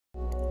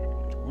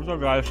What's up,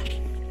 guys?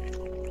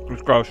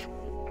 It's gross.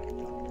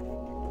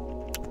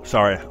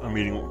 Sorry, I'm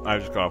eating. I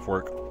just got off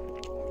work.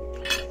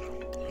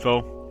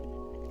 So,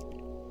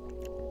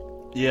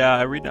 yeah,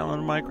 I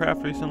re-downloaded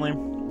Minecraft recently.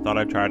 Thought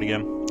I'd try it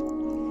again.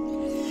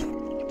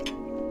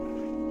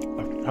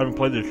 I haven't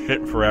played this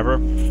shit in forever.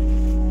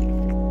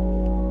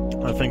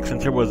 I think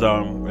since it was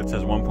it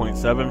says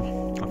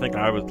 1.7. I think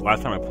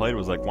last time I played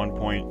was like 1.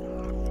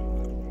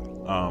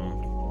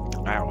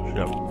 Ow,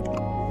 shit.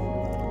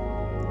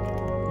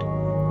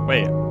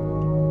 Wait.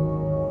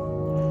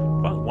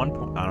 What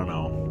 1. I don't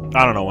know.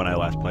 I don't know when I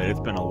last played. It's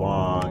been a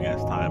long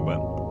ass time, but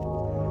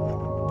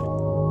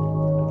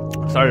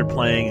I started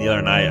playing the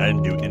other night. I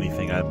didn't do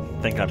anything. I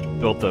think I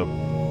built a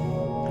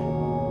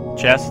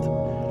chest.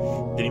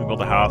 Didn't even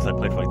build a house. I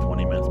played for like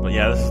 20 minutes. But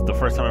yeah, this is the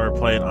first time I ever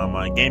played on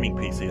my gaming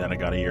PC that I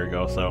got a year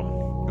ago. So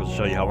goes to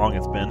show you how long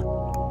it's been.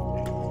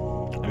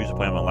 I used to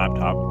play on my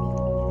laptop.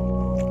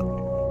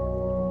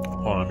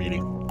 Hold on, I'm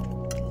eating.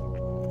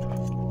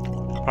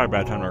 Probably a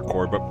bad time to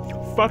record, but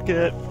fuck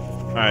it.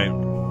 Alright.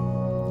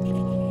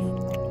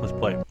 Let's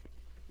play.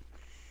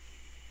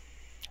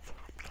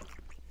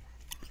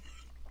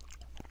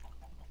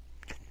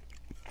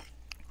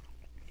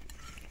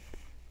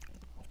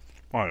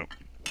 Alright.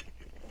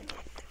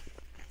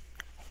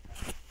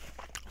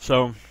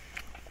 So,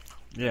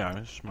 yeah,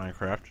 this is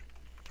Minecraft.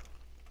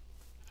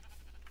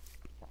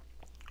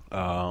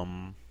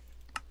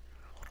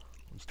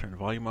 Let's turn the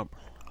volume up.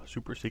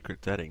 Super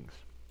secret settings.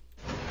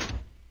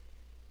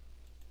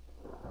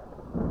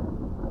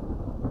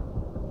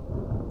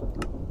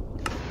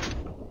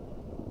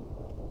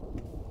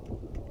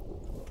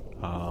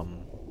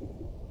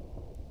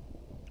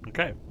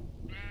 Okay.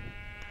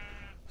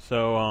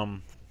 So,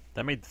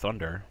 that made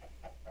thunder.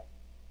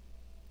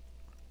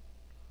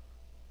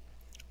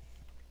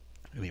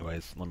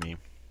 Anyways, let me...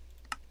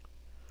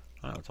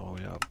 Oh, it's all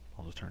the way up.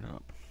 I'll just turn it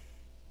up.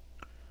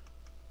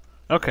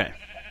 Okay.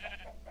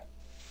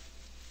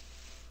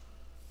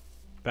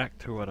 Back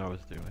to what I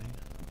was doing.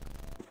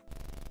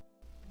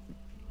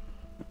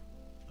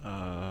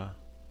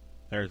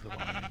 There's the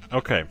volume.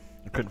 Okay.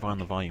 I couldn't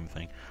find the volume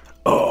thing.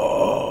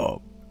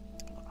 Oh!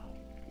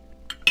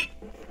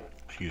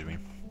 Excuse me.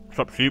 What's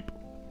up, sheep?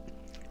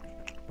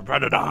 I'm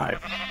trying to die.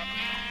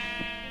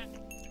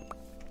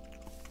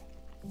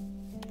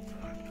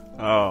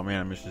 Oh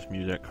man, I miss this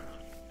music.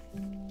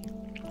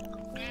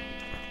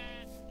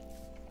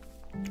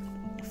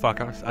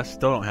 Fuck, I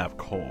still don't have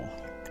coal.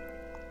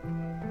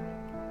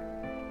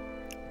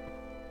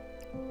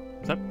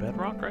 Is that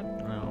bedrock right?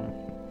 No.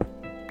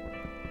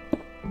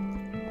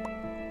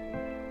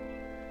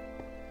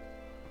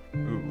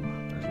 Ooh,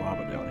 there's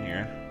lava down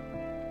here.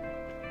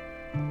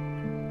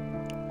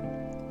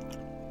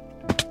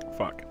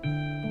 Fuck.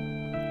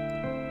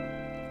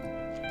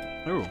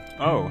 Ooh.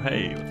 Oh,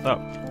 hey, what's up?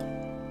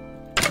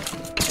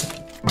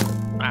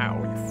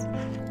 Ow.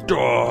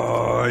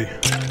 Die!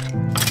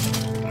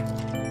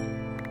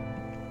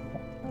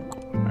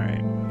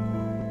 Alright.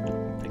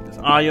 Take this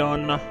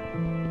iron.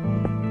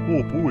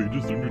 Oh boy,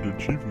 just earned an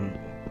achievement.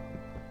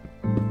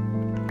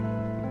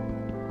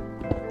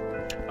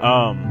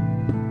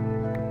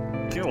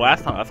 I think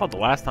the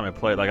last time I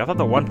played, like, I thought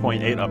the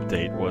 1.8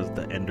 update was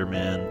the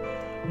Enderman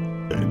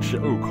and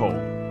shit. Ooh, coal.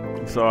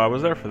 So I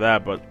was there for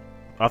that, but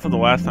I thought the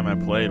last time I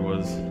played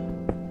was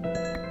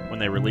when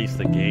they released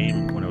the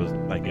game, when it was,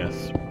 I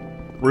guess,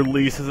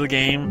 release of the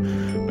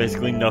game.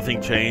 Basically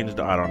nothing changed,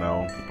 I don't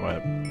know,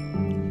 but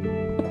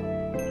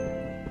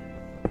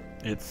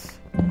it's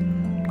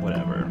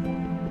whatever.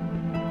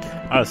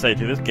 I would say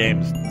too, this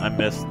game's, I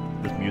miss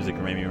this music,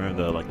 or made me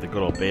remember the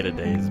good old beta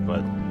days,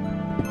 but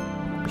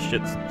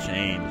shit's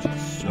changed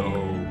so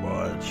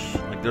much.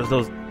 Like there's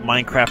those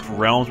Minecraft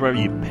realms where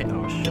you pay.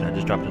 Oh shit, I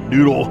just dropped a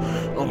noodle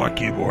on my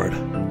keyboard.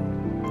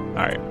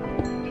 Alright.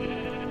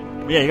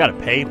 Yeah, you gotta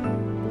pay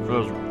for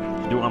those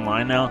to do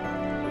online now.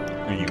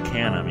 And you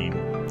can, I mean,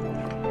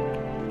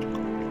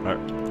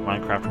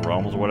 Minecraft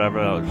realms or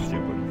whatever, that looks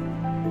stupid.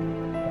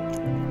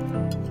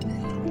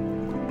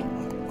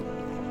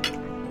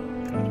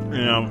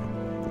 You know,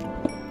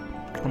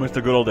 I miss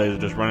the good old days of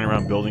just running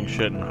around building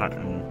shit, and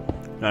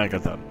now you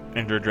got the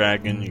Ender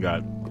Dragon, you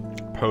got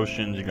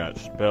potions, you got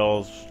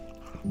spells.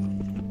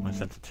 My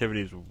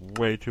sensitivity is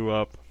way too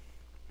up.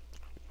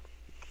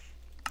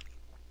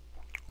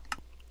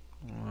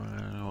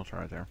 I'll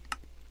try it there.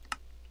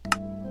 A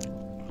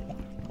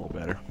little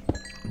better.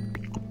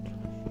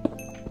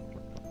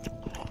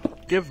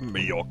 Give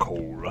me your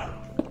coal.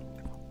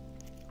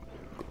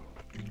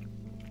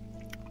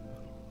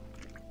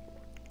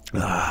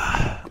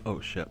 Oh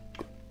shit.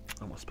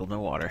 Almost spilled my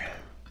water.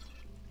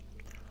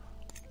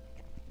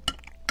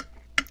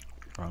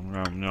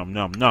 Nom nom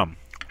nom nom.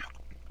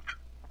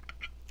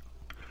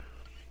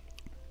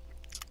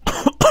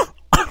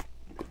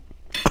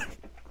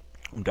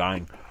 I'm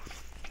dying.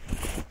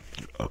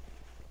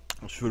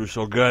 This food is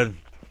so good.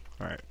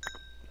 Alright.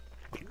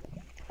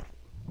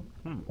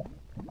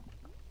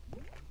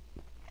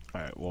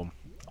 Alright, well,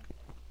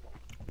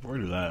 we'll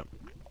do that.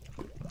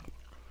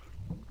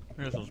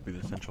 I guess this will be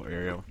the central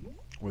area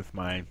with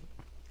my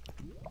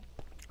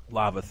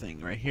lava thing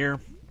right here.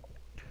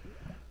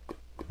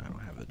 I don't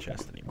have the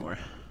chest anymore.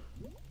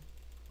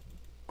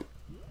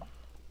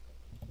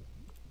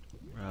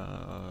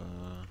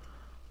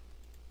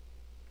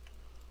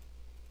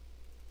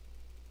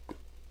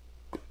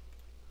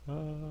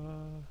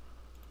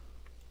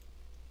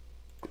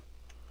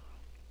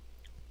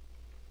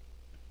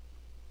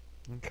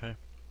 Okay.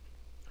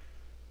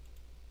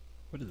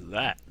 What is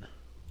that?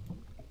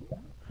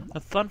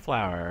 A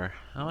sunflower.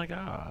 Oh my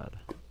god.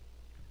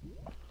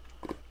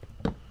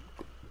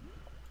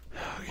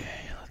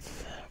 Okay,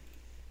 let's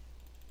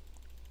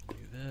do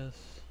this.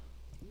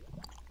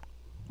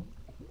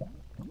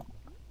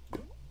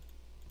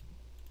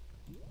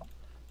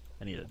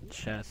 I need a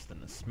chest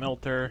and a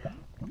smelter.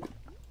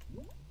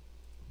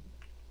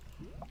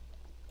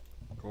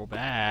 Go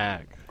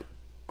back.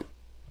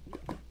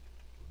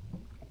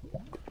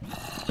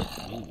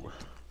 Ooh.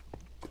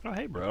 Oh,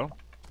 hey, bro.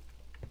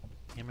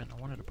 Damn it, I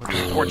wanted to put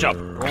the torch up.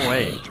 Go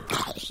away.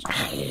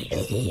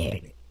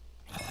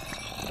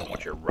 Don't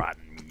want your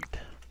rotten meat.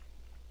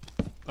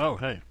 Oh,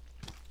 hey.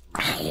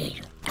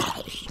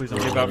 Please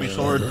don't give out me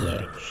sword.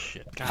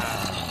 Shit.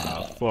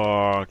 God.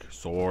 Fuck.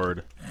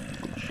 Sword.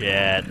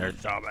 Shit. There's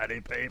so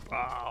many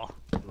people.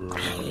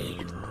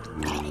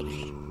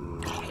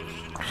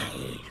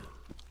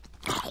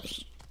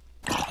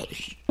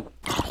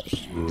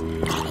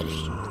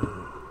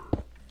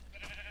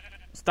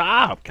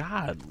 Stop.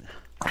 God.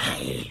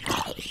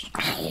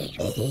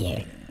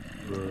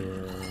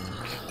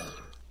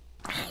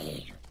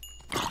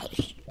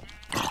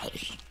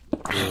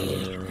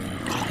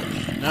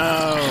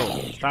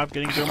 No! Stop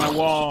getting through my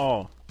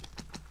wall!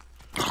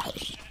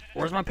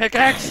 Where's my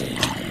pickaxe?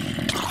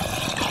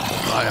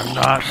 I am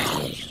not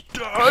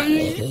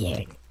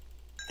dying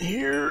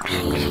here.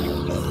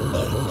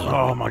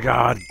 Oh my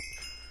god.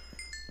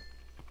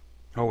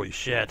 Holy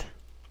shit.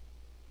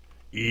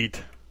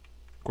 Eat.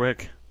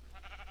 Quick.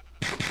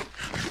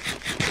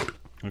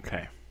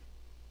 Okay.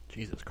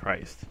 Jesus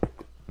Christ.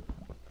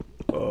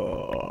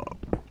 I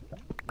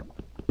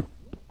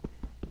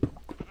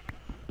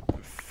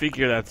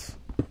figure that's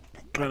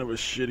kind of a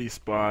shitty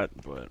spot,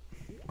 but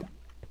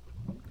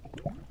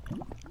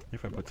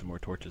if I put some more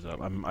torches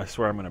up, I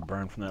swear I'm gonna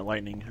burn from that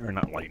lightning, or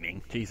not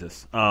lightning,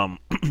 Jesus,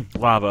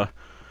 lava.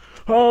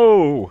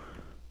 Oh!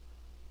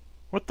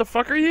 What the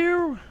fuck are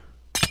you?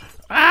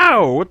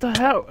 Ow! What the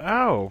hell?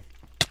 Ow!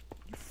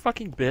 You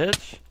fucking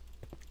bitch.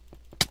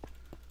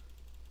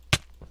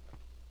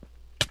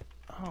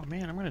 Oh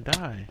man, I'm gonna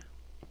die.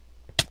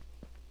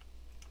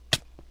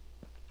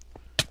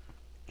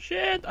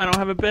 Shit, I don't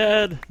have a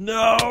bed.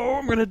 No,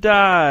 I'm gonna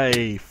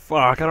die.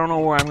 Fuck, I don't know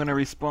where I'm gonna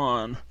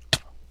respawn.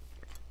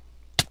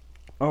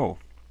 Oh.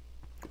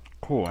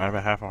 Cool, I have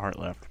a half a heart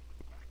left.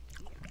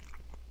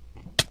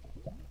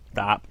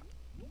 Stop.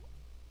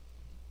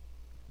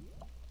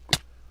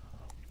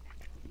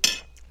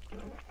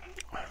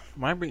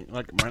 Am I being,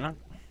 like, am I not?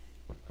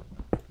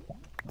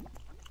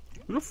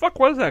 Who the fuck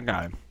was that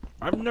guy?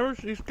 I've never,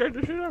 he scared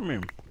the shit out of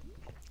me.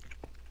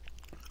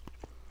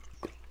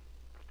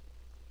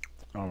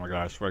 Oh my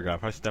god, I swear to god,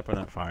 if I step on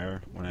that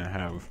fire when I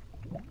have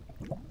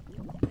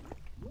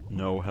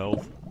no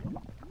health.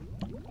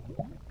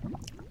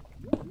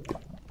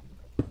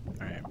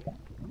 Alright.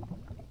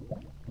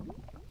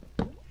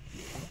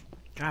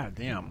 God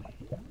damn.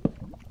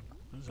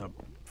 This is a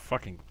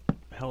fucking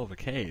hell of a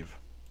cave.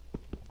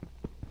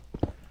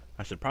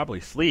 I should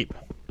probably sleep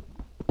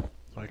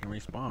so I can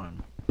respawn.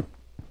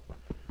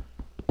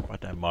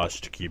 But I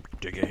must keep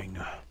digging.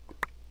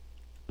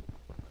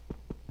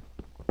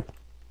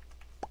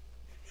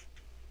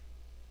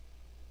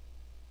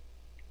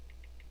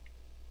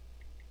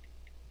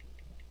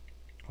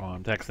 Oh,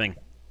 I'm texting.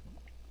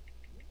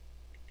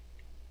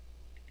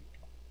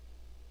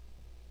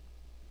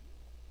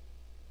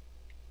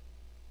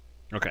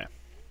 Okay.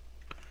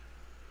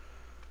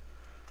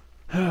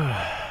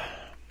 I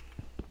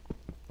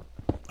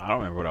don't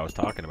remember what I was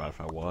talking about,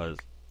 if I was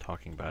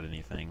talking about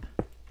anything.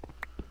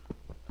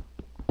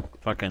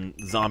 Fucking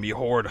zombie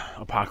horde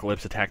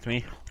apocalypse attacked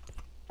me.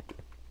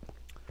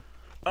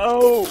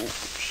 Oh,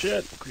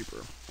 shit.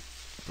 Creeper.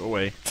 Go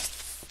away.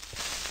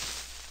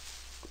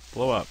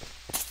 Blow up.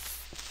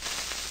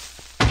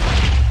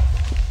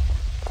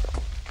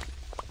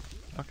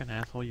 Fucking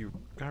asshole, you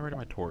got rid of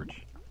my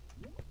torch.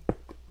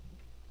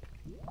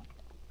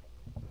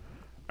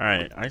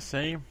 Alright, I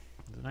say,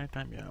 it's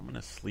nighttime, yeah, I'm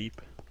gonna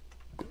sleep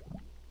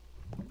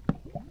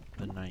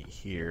the night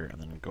here and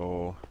then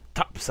go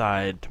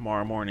topside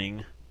tomorrow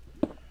morning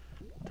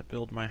to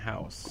build my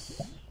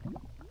house.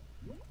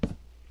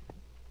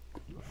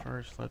 But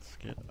first, let's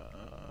get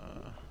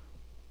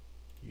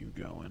you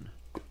going.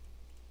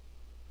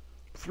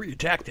 3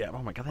 attack dam.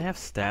 Oh my god, they have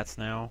stats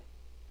now.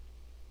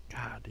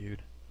 God,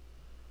 dude.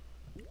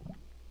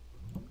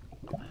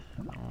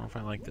 I don't know if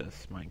I like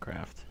this,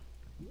 Minecraft.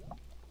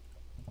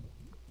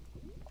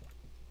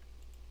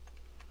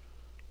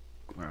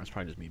 Well, it's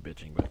probably just me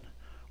bitching, but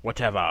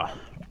whatever.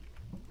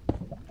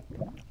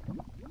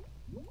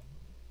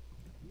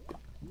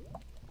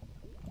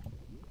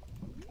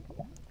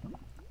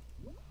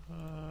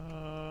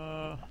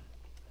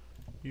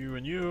 You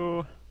and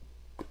you.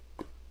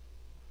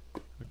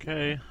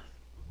 Okay.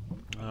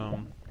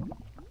 I'm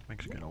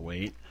actually gonna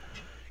wait.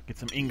 Get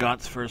some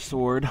ingots for a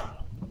sword.